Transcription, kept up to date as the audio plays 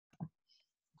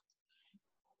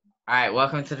All right,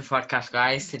 welcome to the podcast,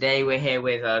 guys. Today we're here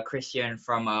with Christian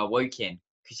from Woking.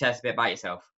 Could you tell us a bit about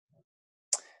yourself?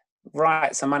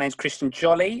 Right, so my name's Christian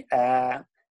Jolly,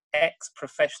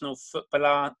 ex-professional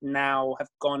footballer, now have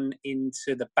gone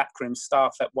into the backroom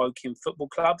staff at Woking Football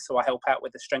Club, so I help out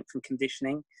with the strength and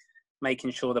conditioning,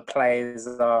 making sure the players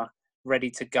are ready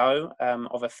to go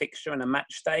of a fixture and a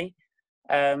match day.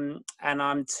 And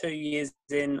I'm 2 years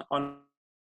in on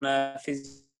a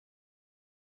phys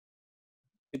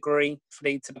degree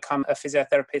to become a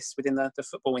physiotherapist within the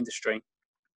football industry.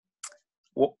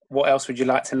 What else would you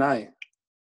like to know?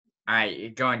 All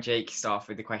right, go on, Jake. Start off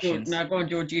with the questions. No, go on,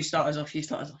 George. You start us off.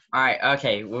 All right,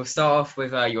 okay. We'll start off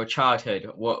with your childhood.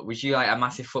 What was you like a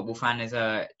massive football fan as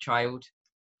a child?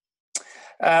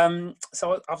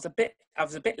 So I was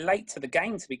a bit late to the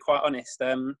game, to be quite honest.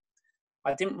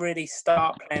 I didn't really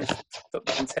start playing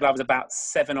football until I was about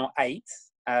 7 or 8,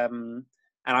 and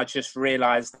I just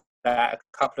realised that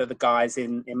a couple of the guys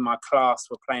in my class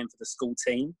were playing for the school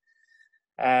team.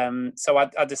 So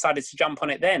I decided to jump on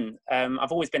it then.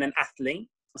 I've always been an athlete,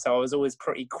 so I was always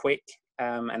pretty quick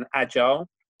and agile.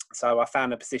 So I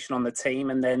found a position on the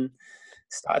team and then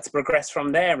started to progress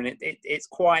from there. And it's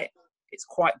quite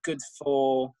good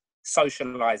for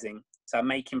socialising. So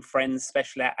making friends,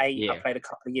 especially at 8. Yeah. I played a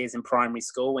couple of years in primary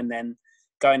school, and then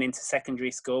going into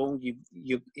secondary school,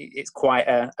 it's quite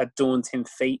a daunting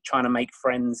feat trying to make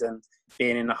friends and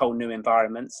being in a whole new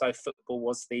environment. So football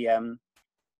was the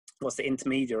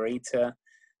intermediary to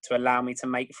allow me to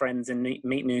make friends and meet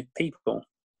new people.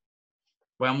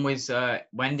 When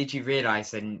did you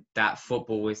realise then that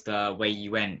football was the way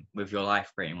you went with your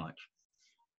life, pretty much?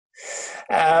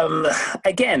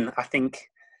 Again, I think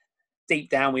deep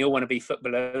down we all want to be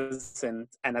footballers, and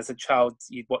as a child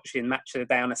you'd watch your match of the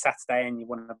day on a Saturday and you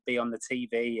want to be on the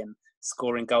TV and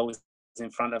scoring goals in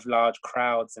front of large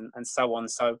crowds and so on.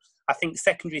 So I think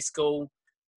secondary school,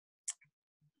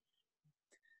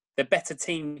 the better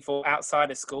team for outside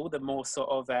of school, the more sort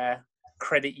of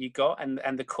credit you got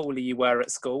and the cooler you were at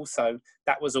school. So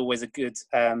that was always a good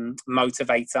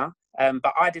motivator.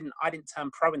 But I didn't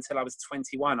turn pro until I was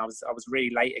 21. I was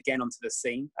really late again onto the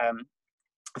scene.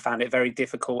 I found it very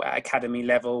difficult at academy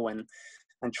level and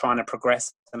trying to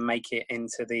progress and make it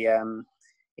into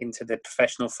the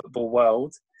professional football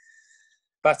world.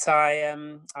 But I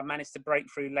managed to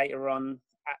break through later on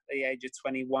at the age of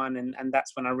 21, and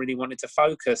that's when I really wanted to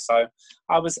focus. So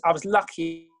I was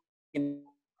lucky in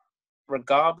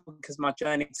regard, because my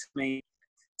journey took me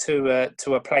to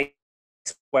a place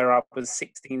where I was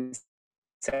 16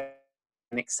 and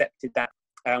accepted that,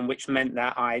 which meant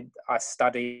that I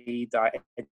studied, I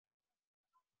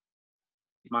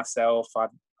myself, I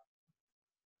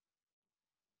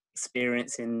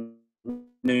experienced in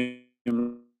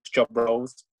numerous job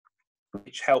roles,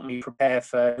 which helped me prepare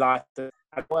for life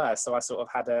at work. So I sort of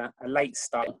had a late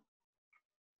start.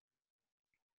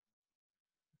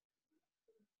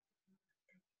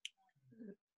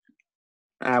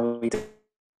 And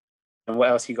what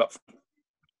else you got?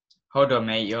 Hold on,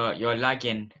 mate. You're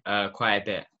lagging quite a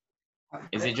bit.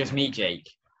 Is it just me, Jake?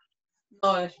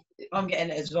 No, I'm getting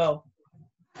it as well.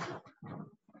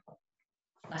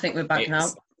 I think we're back now.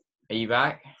 Are you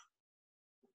back?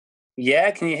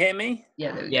 Yeah, can you hear me?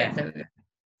 Yeah, there we Yeah. go. There we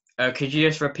go. Could you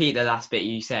just repeat the last bit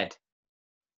you said?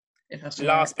 If that's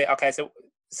Last bit. Okay,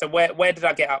 so where did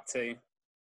I get up to?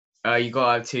 You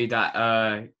got up to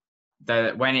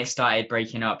that when it started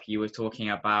breaking up, you were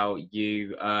talking about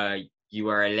you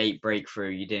were a late breakthrough.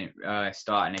 You didn't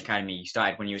start an academy. You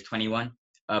started when you were 21,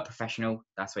 professional.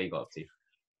 That's where you got up to.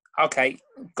 Okay,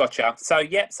 gotcha. So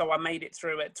so I made it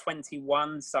through at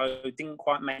 21. So didn't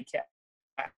quite make it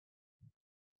at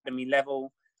academy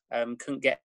level. Couldn't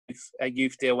get a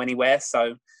youth deal anywhere.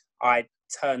 So I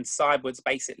turned sideways,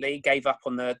 basically, gave up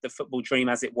on the football dream,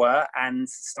 as it were, and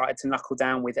started to knuckle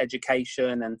down with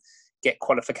education and get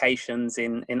qualifications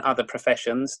in other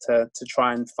professions to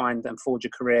try and find and forge a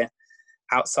career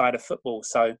outside of football.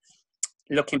 So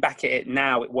looking back at it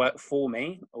now, it worked for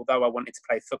me. Although I wanted to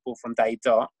play football from day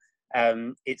dot,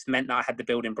 it's meant that I had the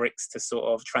building bricks to sort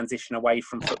of transition away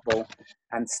from football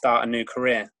and start a new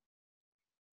career.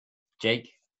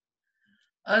 Jake?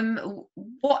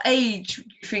 What age do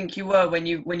you think you were when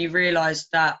you realised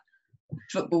that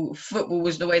football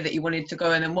was the way that you wanted to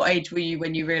go? And then what age were you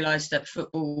when you realised that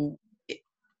football?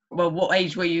 Well, what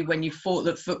age were you when you thought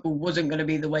that football wasn't going to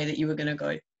be the way that you were going to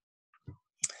go?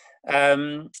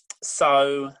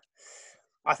 So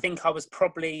I think I was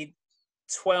probably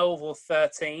 12 or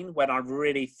 13 when I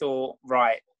really thought,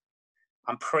 right,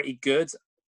 I'm pretty good.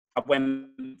 I went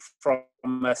from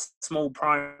a small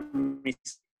primary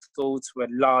school to a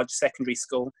large secondary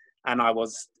school, and I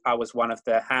was one of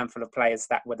the handful of players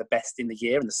that were the best in the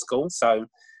year in the school. So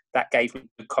that gave me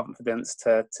the confidence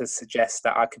to suggest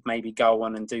that I could maybe go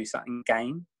on and do something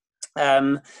game.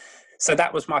 So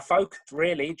that was my focus,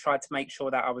 really. Tried to make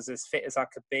sure that I was as fit as I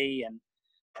could be and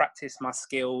practice my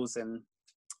skills and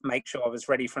make sure I was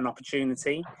ready for an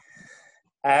opportunity.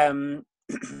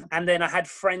 And then I had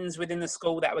friends within the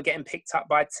school that were getting picked up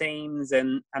by teams,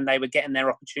 and they were getting their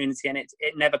opportunity, and it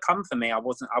never come for me. I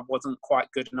wasn't quite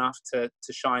good enough to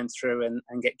shine through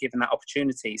and get given that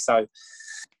opportunity. So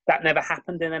that never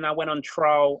happened. And then I went on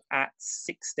trial at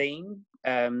 16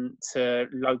 to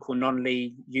local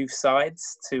non-league youth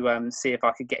sides to see if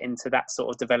I could get into that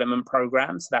sort of development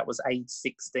program. So that was age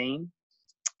 16,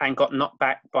 and got knocked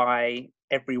back by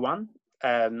everyone.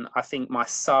 I think my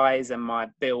size and my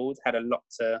build had a lot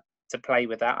to play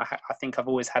with that. I think I've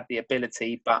always had the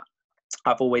ability, but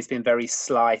I've always been very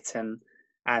slight and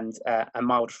a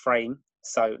mild frame.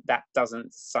 So that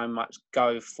doesn't so much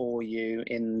go for you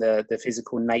in the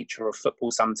physical nature of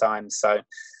football sometimes. So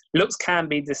looks can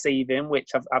be deceiving,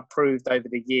 which I've proved over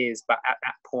the years. But at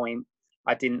that point,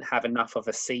 I didn't have enough of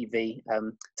a CV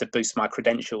to boost my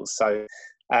credentials. So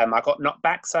I got knocked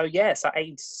back. So yes, at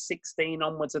age 16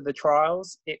 onwards of the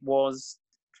trials, it was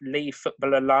leave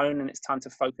football alone and it's time to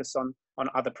focus on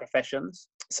other professions.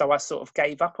 So I sort of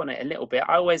gave up on it a little bit.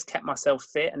 I always kept myself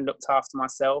fit and looked after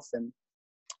myself,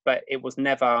 but it was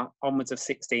never, onwards of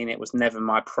 16, it was never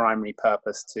my primary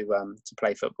purpose to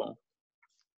play football.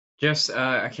 Just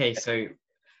okay. So,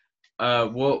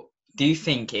 what do you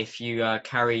think if you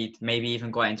carried, maybe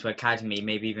even got into academy,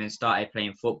 maybe even started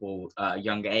playing football at a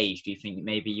younger age, do you think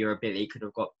maybe your ability could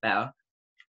have got better?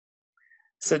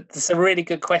 So it's a really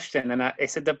good question, and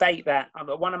it's a debate that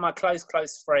one of my close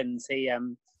friends, he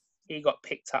got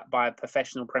picked up by a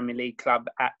professional Premier League club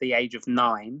at the age of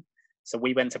 9. So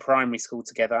we went to primary school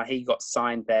together. He got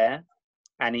signed there,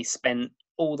 and he spent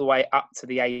all the way up to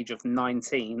the age of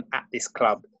 19 at this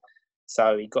club.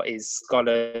 So he got his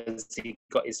scholars, he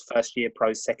got his first year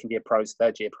pros, second year pros,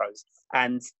 third year pros.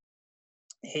 And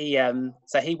he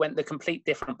went the complete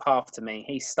different path to me.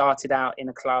 He started out in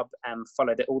a club and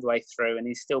followed it all the way through, and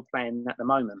he's still playing at the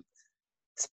moment.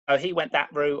 So he went that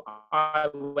route. I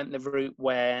went the route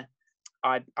where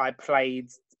I played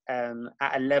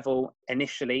at a level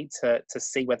initially to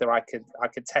see whether I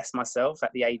could test myself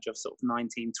at the age of sort of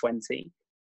 19, 20.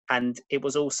 And it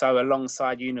was also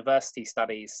alongside university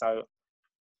studies. So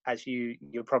as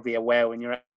you're probably aware, when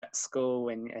you're at school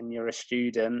and you're a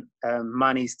student,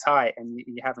 money's tight and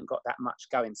you haven't got that much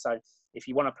going. So if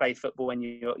you want to play football and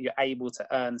you're able to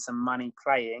earn some money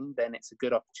playing, then it's a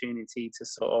good opportunity to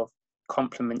sort of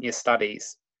complement your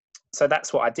studies. So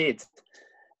that's what I did.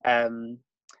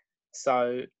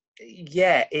 So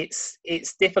yeah, it's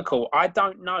difficult. I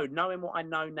don't know. Knowing what I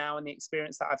know now and the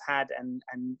experience that I've had and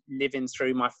living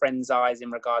through my friends' eyes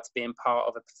in regard to being part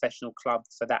of a professional club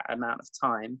for that amount of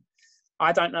time,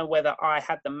 I don't know whether I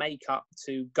had the makeup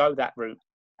to go that route.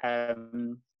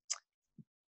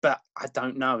 But I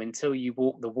don't know. Until you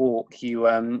walk the walk, you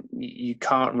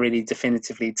can't really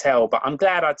definitively tell. But I'm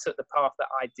glad I took the path that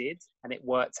I did, and it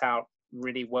worked out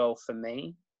really well for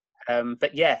me.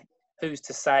 But yeah, who's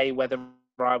to say whether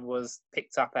I was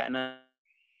picked up at an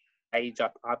age, I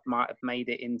might have made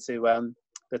it into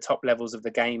the top levels of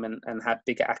the game and had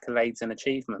bigger accolades and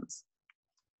achievements.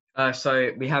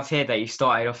 So we have here that you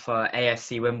started off for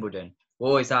AFC Wimbledon.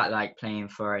 What was that like playing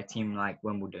for a team like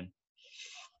Wimbledon?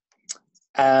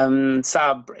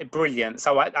 So brilliant.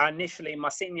 So I initially, my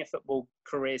senior football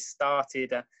career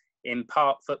started in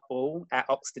park football at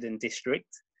Oxford District.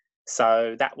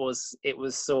 So it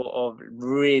was sort of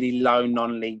really low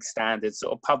non-league standards,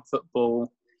 sort of pub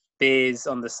football, beers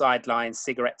on the sidelines,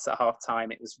 cigarettes at half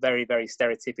time. It was very, very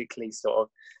stereotypically sort of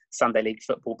Sunday league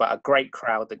football, but a great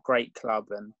crowd, a great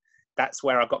club. And that's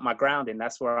where I got my grounding.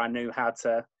 That's where I knew how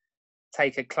to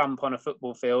take a clump on a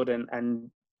football field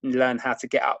and learn how to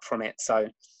get up from it. So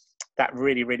that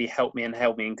really, really helped me and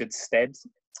held me in good stead.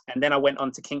 And then I went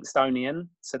on to Kingstonian.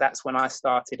 So that's when I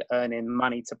started earning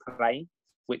money to play,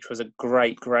 which was a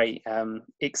great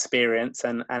experience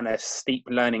and a steep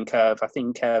learning curve. I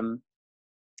think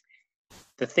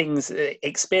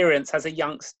experience as a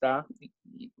youngster,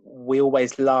 we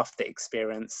always laughed at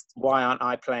experience. Why aren't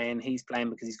I playing? He's playing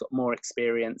because he's got more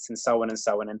experience, and so on and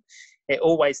so on. And it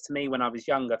always, to me, when I was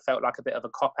younger, felt like a bit of a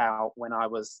cop-out when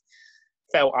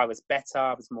felt I was better,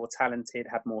 I was more talented,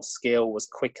 had more skill, was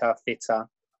quicker, fitter.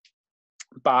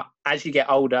 But as you get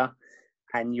older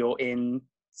and you're in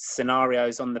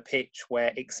scenarios on the pitch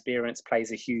where experience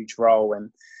plays a huge role,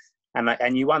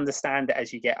 and you understand it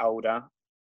as you get older.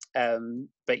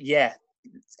 But yeah,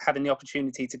 having the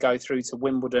opportunity to go through to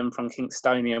Wimbledon from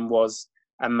Kingstonian was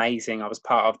amazing. I was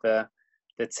part of the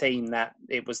team that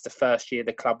it was the first year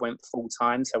the club went full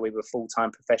time, so we were full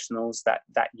time professionals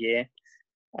that year.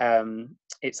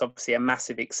 It's obviously a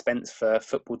massive expense for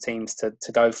football teams to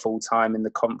go full time in the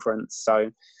conference.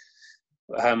 So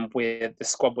the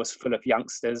squad was full of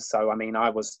youngsters. So I mean, I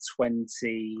was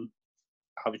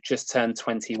just turned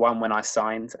 21 when I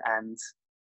signed, and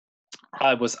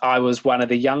I was one of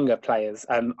the older players.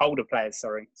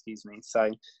 Sorry, excuse me.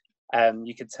 So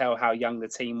you could tell how young the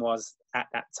team was at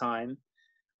that time,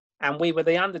 and we were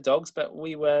the underdogs, but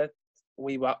we were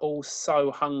all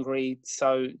so hungry,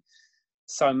 so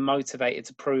motivated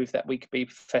to prove that we could be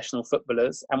professional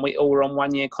footballers, and we all were on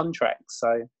 1-year contracts.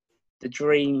 So the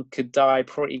dream could die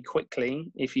pretty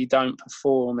quickly if you don't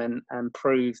perform and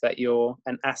prove that you're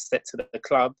an asset to the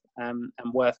club and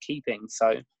worth keeping.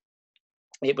 So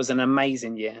it was an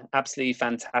amazing year, absolutely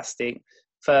fantastic.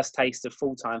 First taste of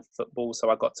full-time football,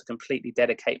 so I got to completely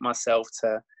dedicate myself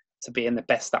to being the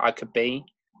best that I could be.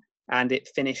 And it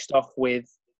finished off with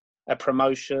a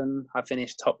promotion. I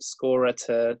finished top scorer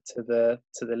to the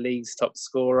league's top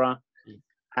scorer,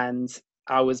 and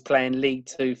I was playing League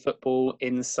Two football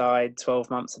inside 12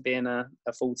 months of being a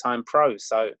full-time pro.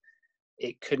 So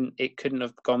it couldn't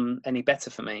have gone any better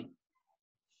for me.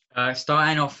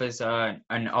 Starting off as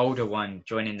an older one,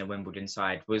 joining the Wimbledon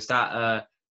side, was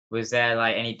there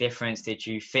like any difference? Did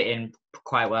you fit in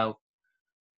quite well?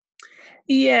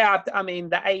 Yeah, I mean,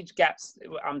 the age gaps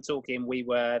I'm talking,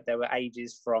 there were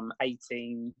ages from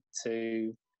 18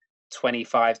 to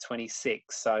 25,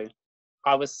 26. So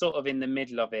I was sort of in the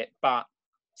middle of it. But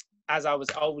as I was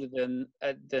older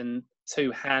than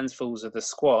two handfuls of the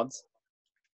squad,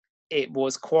 it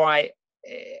was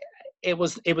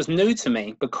new to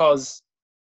me, because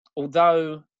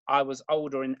although I was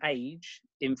older in age,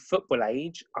 in football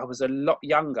age, I was a lot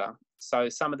younger. So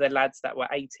some of the lads that were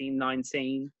 18,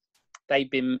 19,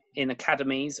 they've been in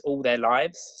academies all their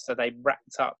lives. So they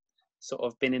racked up, sort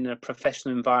of been in a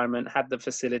professional environment, had the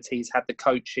facilities, had the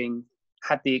coaching,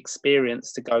 had the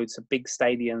experience to go to big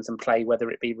stadiums and play,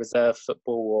 whether it be reserve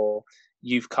football or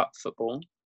youth cup football.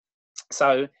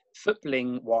 So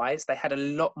footballing wise, they had a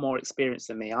lot more experience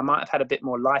than me. I might have had a bit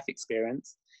more life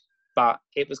experience, but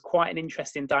it was quite an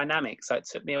interesting dynamic. So it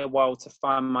took me a while to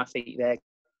find my feet there,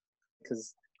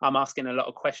 because I'm asking a lot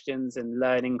of questions and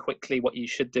learning quickly what you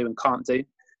should do and can't do.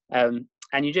 And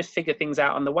you just figure things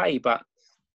out on the way. But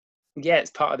yeah, it's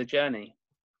part of the journey.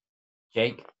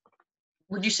 Jake?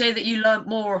 Would you say that you learnt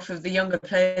more off of the younger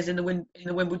players in the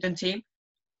Wimbledon team?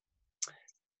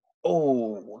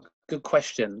 Oh, good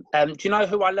question. Do you know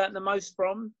who I learnt the most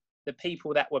from? The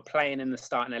people that were playing in the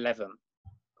starting 11.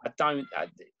 They're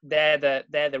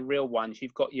the real ones.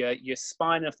 You've got your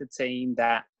spine of the team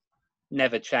that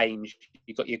never change.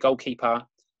 You've got your goalkeeper,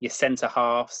 your centre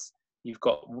halves. You've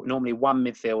got normally one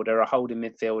midfielder, a holding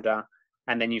midfielder,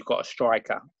 and then you've got a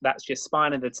striker. That's your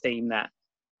spine of the team that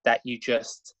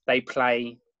they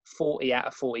play 40 out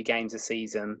of 40 games a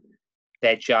season.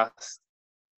 They're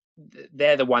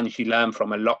the ones you learn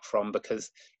from a lot from,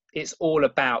 because it's all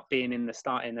about being in the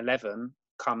starting 11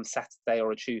 come Saturday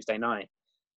or a Tuesday night.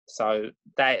 So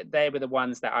they were the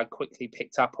ones that I quickly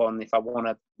picked up on. If I want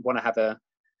to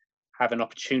have an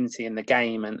opportunity in the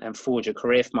game and forge a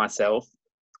career for myself,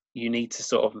 you need to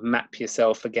sort of map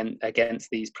yourself against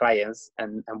these players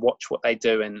and watch what they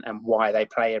do and why they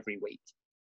play every week.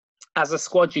 As a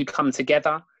squad, you come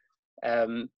together.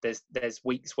 There's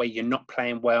weeks where you're not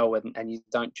playing well and you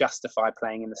don't justify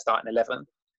playing in the starting 11.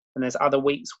 And there's other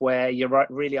weeks where you're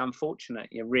really unfortunate.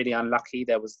 You're really unlucky.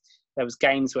 There was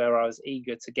games where I was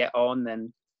eager to get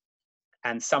on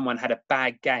and someone had a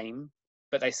bad game,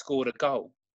 but they scored a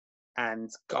goal. And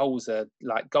goals are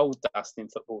like gold dust in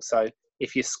football. So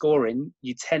if you're scoring,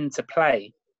 you tend to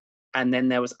play. And then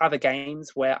there was other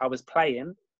games where I was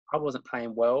playing, I wasn't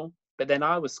playing well, but then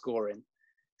I was scoring.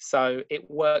 So it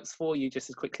works for you just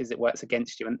as quickly as it works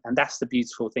against you. And that's the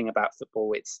beautiful thing about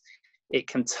football. It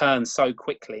can turn so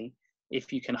quickly.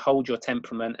 If you can hold your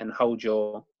temperament and hold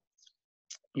your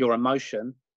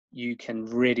emotion, you can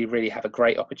really, really have a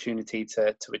great opportunity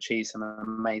to achieve some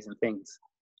amazing things.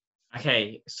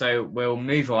 Okay, so we'll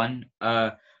move on.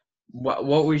 What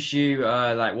was you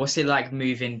like? What's it like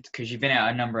moving? Because you've been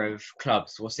at a number of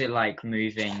clubs. What's it like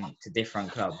moving to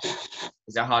different clubs?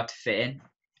 Is it hard to fit in?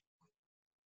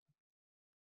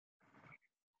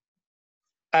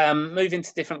 Moving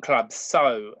to different clubs.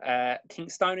 So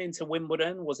Kingstonian to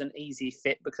Wimbledon was an easy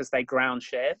fit because they ground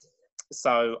shared.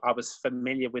 So I was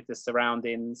familiar with the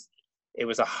surroundings. It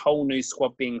was a whole new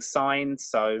squad being signed.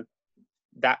 So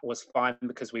that was fine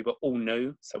because we were all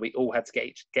new, so we all had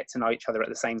to get to know each other at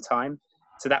the same time.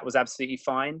 So that was absolutely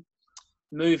fine.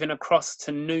 Moving across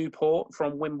to Newport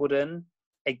from Wimbledon,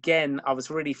 again, I was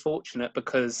really fortunate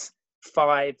because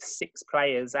 5, 6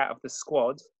 players out of the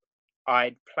squad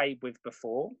I'd played with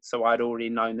before, so I'd already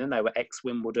known them. They were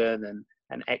ex-Wimbledon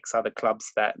and ex-other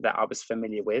clubs that I was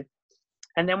familiar with.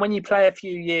 And then when you play a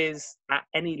few years at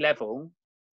any level,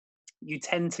 you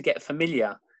tend to get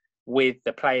familiar with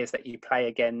the players that you play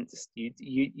against.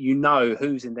 You know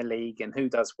who's in the league and who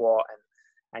does what,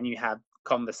 and you have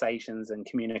conversations and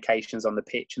communications on the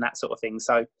pitch and that sort of thing.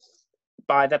 So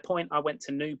by the point I went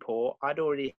to Newport, I'd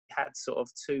already had sort of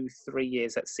 2-3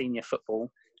 years at senior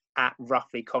football at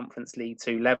roughly Conference League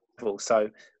 2 level. So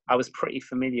I was pretty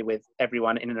familiar with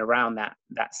everyone in and around that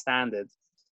standard.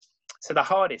 So the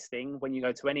hardest thing when you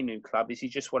go to any new club is you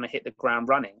just want to hit the ground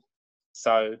running.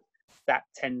 So that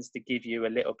tends to give you a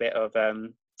little bit of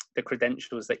the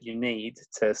credentials that you need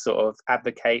to sort of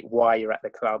advocate why you're at the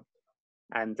club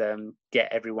and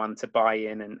get everyone to buy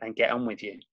in and get on with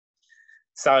you.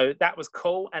 So that was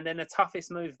cool. And then the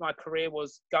toughest move of my career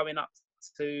was going up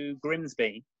to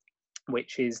Grimsby,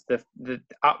 which is the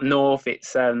up north.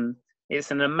 It's an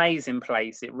amazing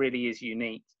place. It really is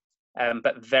unique,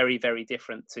 but very, very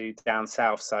different to down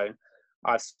south. So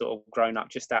I've sort of grown up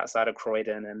just outside of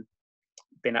Croydon and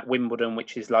been at Wimbledon,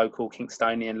 which is local,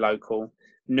 Kingstonian local.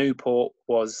 Newport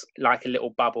was like a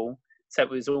little bubble. So it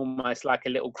was almost like a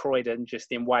little Croydon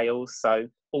just in Wales. So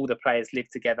all the players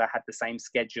lived together, had the same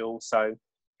schedule. So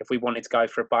if we wanted to go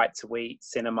for a bite to eat,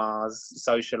 cinemas,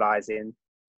 socialising,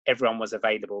 everyone was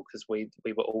available because we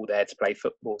were all there to play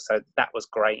football. So that was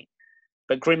great.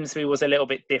 But Grimsby was a little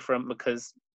bit different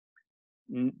because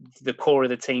the core of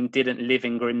the team didn't live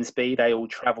in Grimsby. They all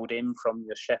travelled in from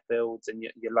your Sheffields and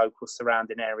your local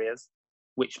surrounding areas,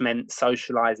 which meant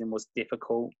socialising was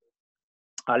difficult.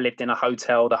 I lived in a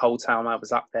hotel the whole time I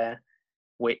was up there,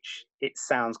 which it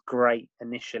sounds great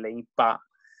initially, but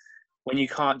when you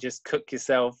can't just cook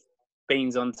yourself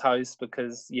beans on toast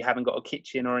because you haven't got a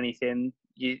kitchen or anything,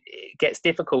 it gets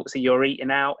difficult. So you're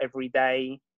eating out every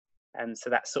day, and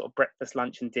so that's sort of breakfast,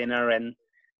 lunch and dinner, and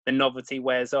the novelty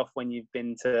wears off when you've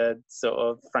been to sort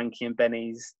of Frankie and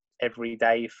Benny's every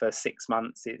day for 6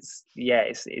 months.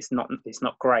 It's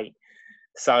not great.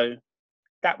 So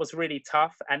that was really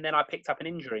tough. And then I picked up an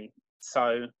injury.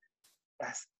 So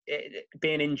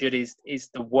being injured is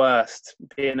the worst.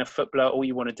 Being a footballer, all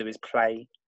you want to do is play.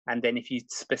 And then if you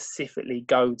specifically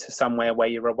go to somewhere where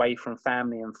you're away from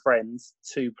family and friends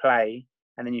to play,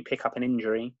 and then you pick up an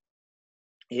injury,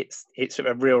 it's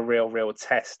a real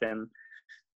test. And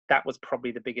that was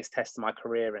probably the biggest test of my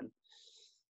career. And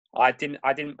I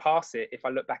didn't pass it. If I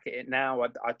look back at it now,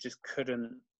 I just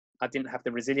couldn't. I didn't have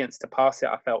the resilience to pass it.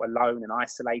 I felt alone and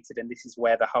isolated. And this is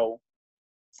where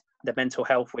the mental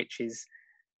health, which is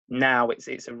now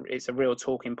it's a real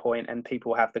talking point, and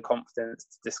people have the confidence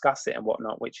to discuss it and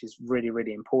whatnot, which is really,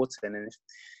 really important. And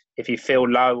if you feel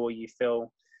low or you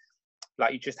feel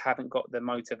like you just haven't got the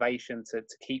motivation to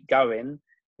keep going,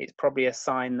 it's probably a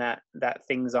sign that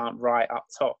things aren't right up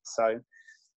top. So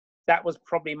that was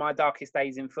probably my darkest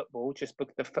days in football, just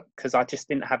because I just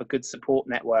didn't have a good support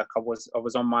network. I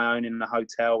was on my own in the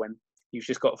hotel, and you've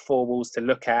just got 4 walls to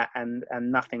look at, and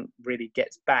nothing really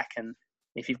gets back. And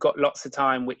if you've got lots of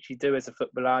time, which you do as a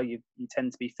footballer, you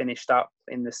tend to be finished up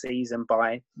in the season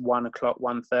by 1 o'clock,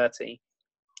 1:30.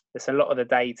 It's a lot of the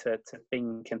day to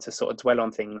think and to sort of dwell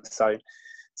on things. So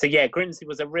yeah, Grimsby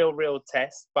was a real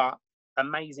test, but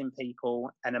amazing people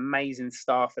and amazing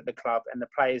staff at the club, and the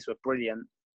players were brilliant.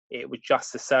 It was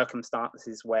just the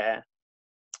circumstances where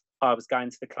I was going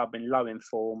to the club in low in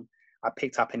form. I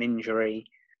picked up an injury,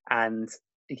 and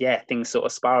yeah, things sort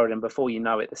of spiraled. And before you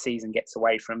know it, the season gets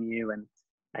away from you,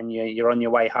 and you're on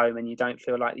your way home, and you don't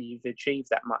feel like you've achieved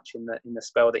that much in the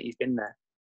spell that you've been there.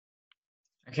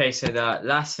 Okay, so the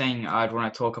last thing I'd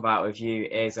want to talk about with you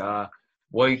is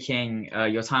Woking.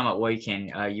 Your time at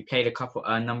Woking. You played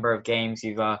a number of games.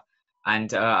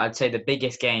 And I'd say the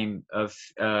biggest game of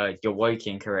your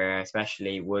Woking career,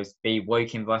 especially, was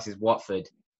Woking versus Watford.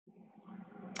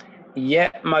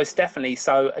 Yeah, most definitely.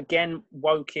 So again,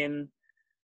 Woking,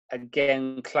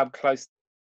 club close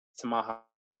to my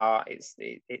heart.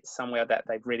 It's somewhere that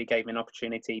they've really gave me an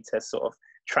opportunity to sort of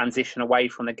transition away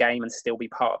from the game and still be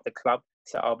part of the club.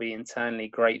 So I'll be internally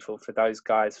grateful for those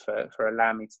guys for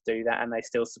allowing me to do that, and they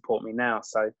still support me now.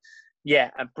 So yeah,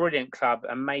 a brilliant club,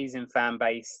 amazing fan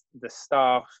base, the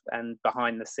staff and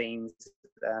behind the scenes,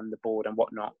 the board and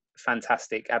whatnot,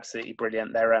 fantastic, absolutely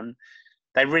brilliant.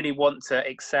 They really want to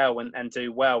excel and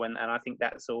do well, and I think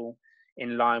that's all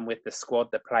in line with the squad,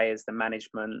 the players, the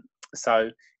management, So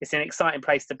it's an exciting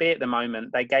place to be at the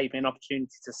moment. They gave me an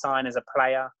opportunity to sign as a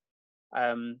player,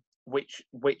 which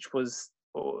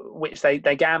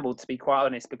they gambled, to be quite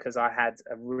honest, because I had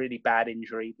a really bad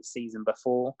injury the season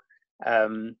before,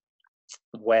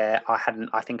 where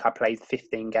I think I played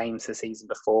 15 games the season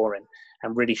before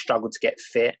and really struggled to get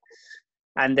fit.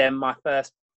 And then my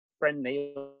first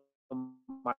friendly,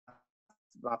 my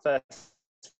first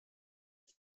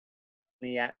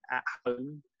at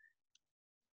home,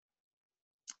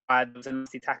 I was a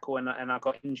nasty tackle and I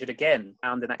got injured again,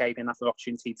 and that gave me enough of an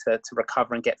opportunity to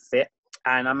recover and get fit.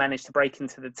 And I managed to break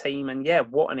into the team, and yeah,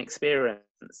 what an experience.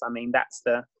 I mean, that's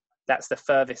the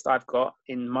furthest I've got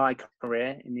in my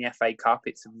career in the FA Cup.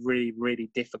 It's a really, really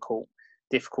difficult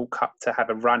cup to have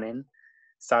a run in.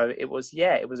 So it was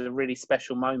a really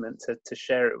special moment to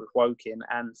share it with Woking,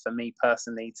 and for me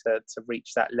personally to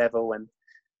reach that level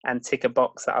and tick a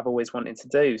box that I've always wanted to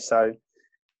do. So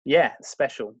yeah,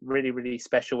 special, really, really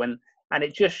special. And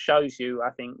it just shows you,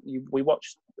 I think we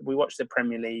watch the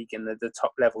Premier League and the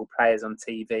top level players on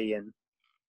TV, and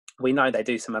we know they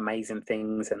do some amazing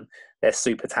things and they're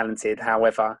super talented.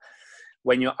 However,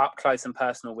 when you're up close and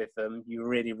personal with them, you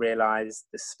really realise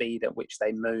the speed at which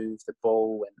they move the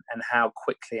ball and how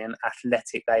quickly and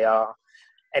athletic they are.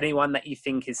 Anyone that you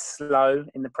think is slow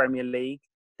in the Premier League,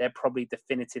 they're probably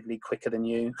definitively quicker than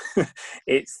you.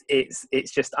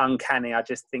 It's just uncanny. I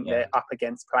just think they're up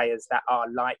against players that are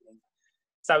lightning.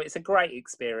 So it's a great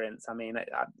experience. I mean,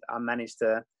 I managed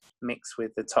to mix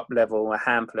with the top level a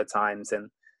handful of times,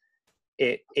 and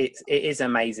it is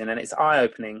amazing and it's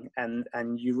eye-opening.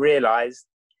 And you realise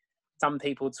some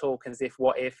people talk as if,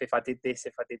 what if I did this,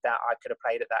 if I did that, I could have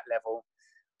played at that level.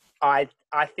 I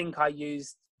think I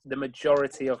used the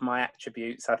majority of my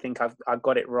attributes. I think I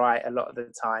got it right a lot of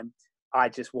the time. I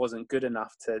just wasn't good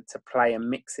enough to play and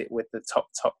mix it with the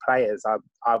top players.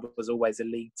 I was always a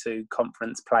League Two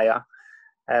conference player,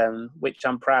 which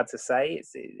I'm proud to say.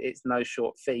 It's no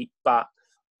short feat, but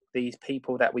these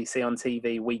people that we see on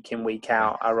TV week in, week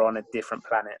out are on a different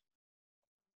planet.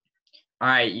 All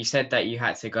right, you said that you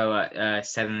had to go at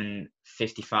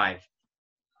 7:55.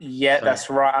 Yeah, so that's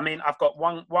right. I mean, I've got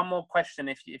one more question.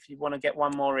 If you want to get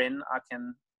one more in, I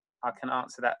can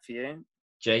answer that for you.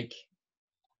 Jake?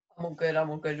 I'm all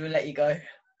good. We'll let you go.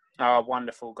 Oh,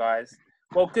 wonderful, guys.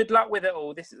 Well, good luck with it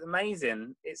all. This is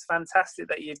amazing. It's fantastic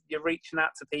that you're reaching out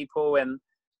to people and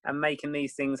making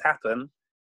these things happen.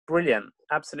 Brilliant.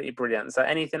 Absolutely brilliant. So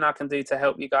anything I can do to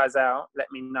help you guys out,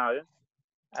 let me know.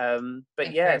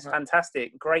 But yeah, it's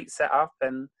fantastic. Great setup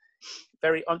and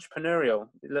very entrepreneurial.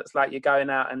 It looks like you're going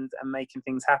out and making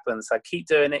things happen. So keep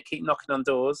doing it. Keep knocking on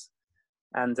doors.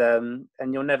 And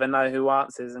you'll never know who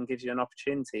answers and gives you an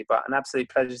opportunity. But an absolute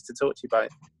pleasure to talk to you both.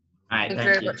 All right, Thank you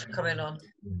very much for coming on.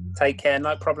 Take care.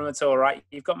 No problem at all. Right,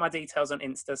 you've got my details on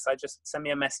Insta, so just send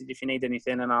me a message if you need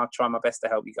anything, and I'll try my best to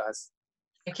help you guys.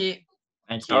 Thank you.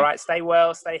 Thank you. All right, stay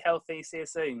well, stay healthy. See you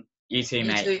soon. You too, You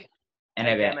mate. too. In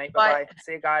a bit. Mate. Bye. Bye.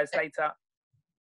 See you guys later.